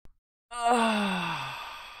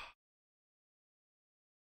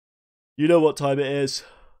You know what time it is.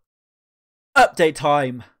 Update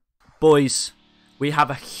time. Boys, we have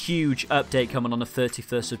a huge update coming on the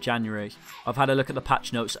 31st of January. I've had a look at the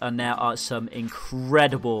patch notes and there are some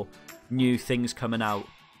incredible new things coming out.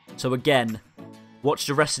 So again, watch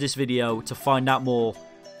the rest of this video to find out more.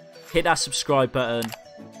 Hit that subscribe button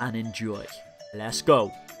and enjoy. Let's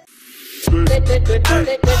go.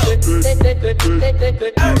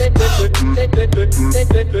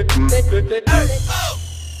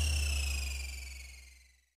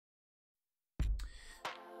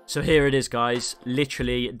 So here it is, guys.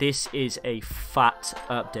 Literally, this is a fat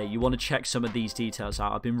update. You want to check some of these details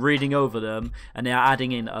out. I've been reading over them, and they are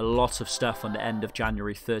adding in a lot of stuff on the end of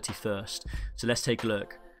January 31st. So let's take a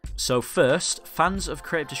look. So first, fans of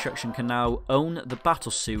Creative Destruction can now own the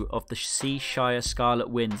battlesuit of the Seashire Scarlet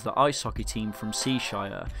Winds, the ice hockey team from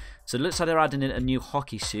Seashire. So it looks like they're adding in a new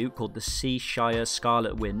hockey suit called the Seashire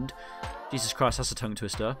Scarlet Wind. Jesus Christ, that's a tongue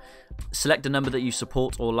twister. Select a number that you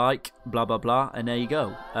support or like, blah blah blah, and there you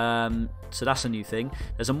go. So that's a new thing.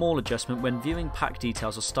 There's a mall adjustment. When viewing pack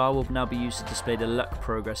details, a star will now be used to display the luck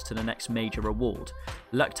progress to the next major reward.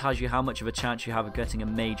 Luck tells you how much of a chance you have of getting a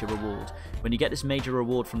major reward. When you get this major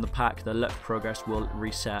reward from the pack, the luck progress will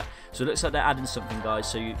reset. So it looks like they're adding something, guys.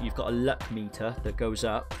 So you've got a luck meter that goes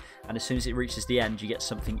up, and as soon as it reaches the end, you get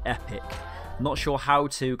something epic. I'm not sure how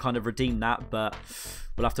to kind of redeem that, but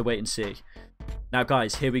we'll have to wait and see. Now,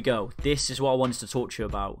 guys, here we go. This is what I wanted to talk to you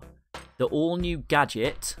about. The all-new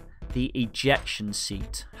gadget, the ejection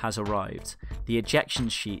seat, has arrived. The ejection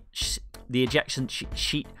sheet, the ejection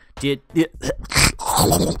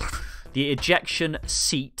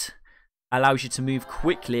seat allows you to move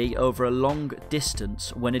quickly over a long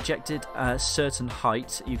distance. When ejected at a certain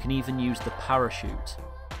height, you can even use the parachute.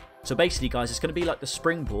 So basically, guys, it's going to be like the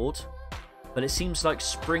springboard, but it seems like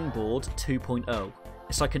Springboard 2.0.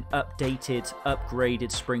 It's like an updated,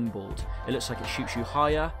 upgraded springboard. It looks like it shoots you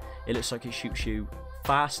higher, it looks like it shoots you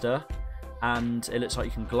faster, and it looks like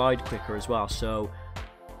you can glide quicker as well. So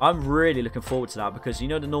I'm really looking forward to that, because you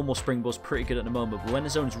know the normal springboard's pretty good at the moment, but when the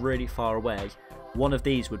zone's really far away, one of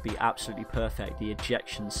these would be absolutely perfect, the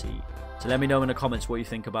ejection seat. So let me know in the comments what you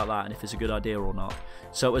think about that and if it's a good idea or not.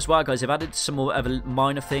 So as well, guys, they've added some more other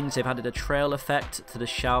minor things. They've added a trail effect to the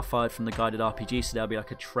shell fired from the guided RPG, so there'll be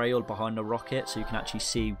like a trail behind the rocket, so you can actually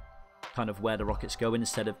see kind of where the rocket's going,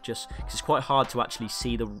 instead of just, because it's quite hard to actually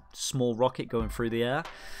see the small rocket going through the air.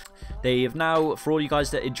 They have now, for all you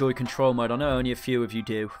guys that enjoy control mode, I know only a few of you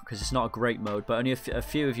do, because it's not a great mode, but only a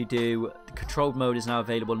few of you do. The controlled mode is now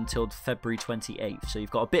available until February 28th, so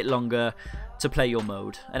you've got a bit longer to play your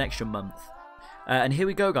mode, an extra month. And here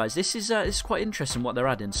we go, guys. This is quite interesting what they're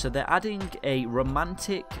adding. So they're adding a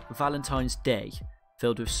romantic Valentine's Day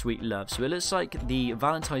filled with sweet love. So it looks like the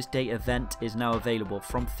Valentine's Day event is now available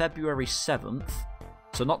from February 7th,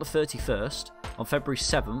 so not the 31st, on February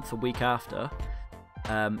 7th, a week after,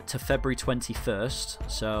 to February 21st,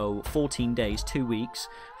 so 14 days, 2 weeks.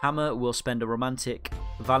 Hammer will spend a romantic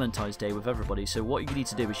Valentine's Day with everybody. So what you need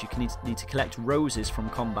to do is you need to collect roses from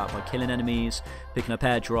combat by killing enemies, picking up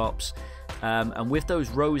airdrops, and with those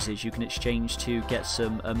roses you can exchange to get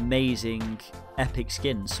some amazing epic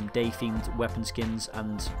skins, some day-themed weapon skins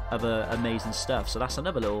and other amazing stuff. So that's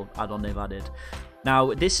another little add-on they've added.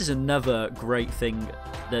 Now, this is another great thing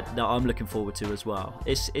that I'm looking forward to as well.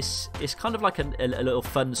 It's kind of like a little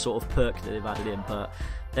fun sort of perk that they've added in, but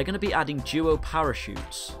they're going to be adding duo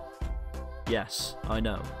parachutes. Yes, I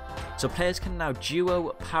know. So players can now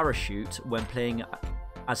duo parachute when playing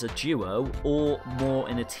as a duo, or more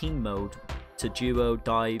in a team mode to duo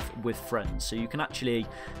dive with friends. So you can actually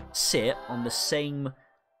sit on the same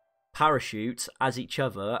parachute as each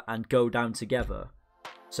other and go down together.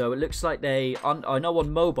 So it looks like I know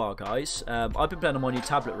on mobile, guys, I've been playing on my new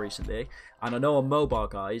tablet recently, and I know on mobile,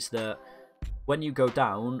 guys, that when you go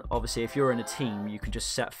down, obviously if you're in a team, you can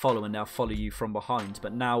just set follow and they'll follow you from behind.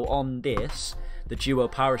 But now on this, the duo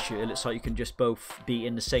parachute, it looks like you can just both be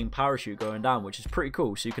in the same parachute going down, which is pretty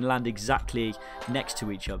cool. So you can land exactly next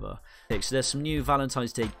to each other. Okay, so there's some new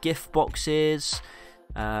Valentine's Day gift boxes.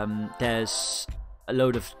 There's a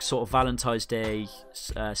load of sort of Valentine's Day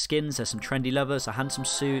skins. There's some trendy lovers, a handsome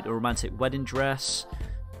suit, a romantic wedding dress.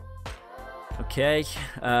 Okay.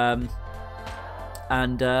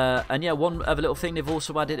 And yeah, one other little thing, they've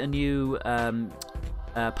also added a new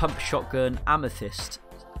pump shotgun amethyst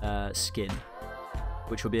skin,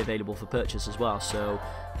 which will be available for purchase as well. So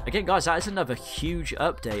again, guys, that is another huge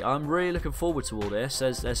update. I'm really looking forward to all this.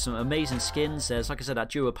 There's some amazing skins. There's, like I said, that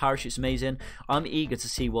duo parachute's amazing. I'm eager to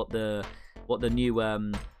see what the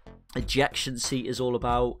new ejection seat is all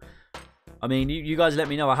about. I mean, you guys let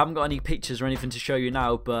me know. I haven't got any pictures or anything to show you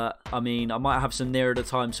now, but I mean, I might have some nearer the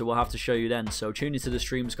time, so we'll have to show you then. So tune into the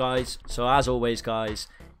streams, guys. So as always, guys,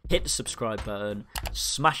 hit the subscribe button,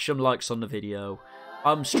 smash some likes on the video.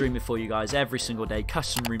 I'm streaming for you guys every single day,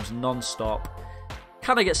 custom rooms non-stop.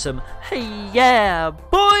 Can I get some, hey yeah,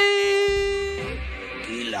 boy?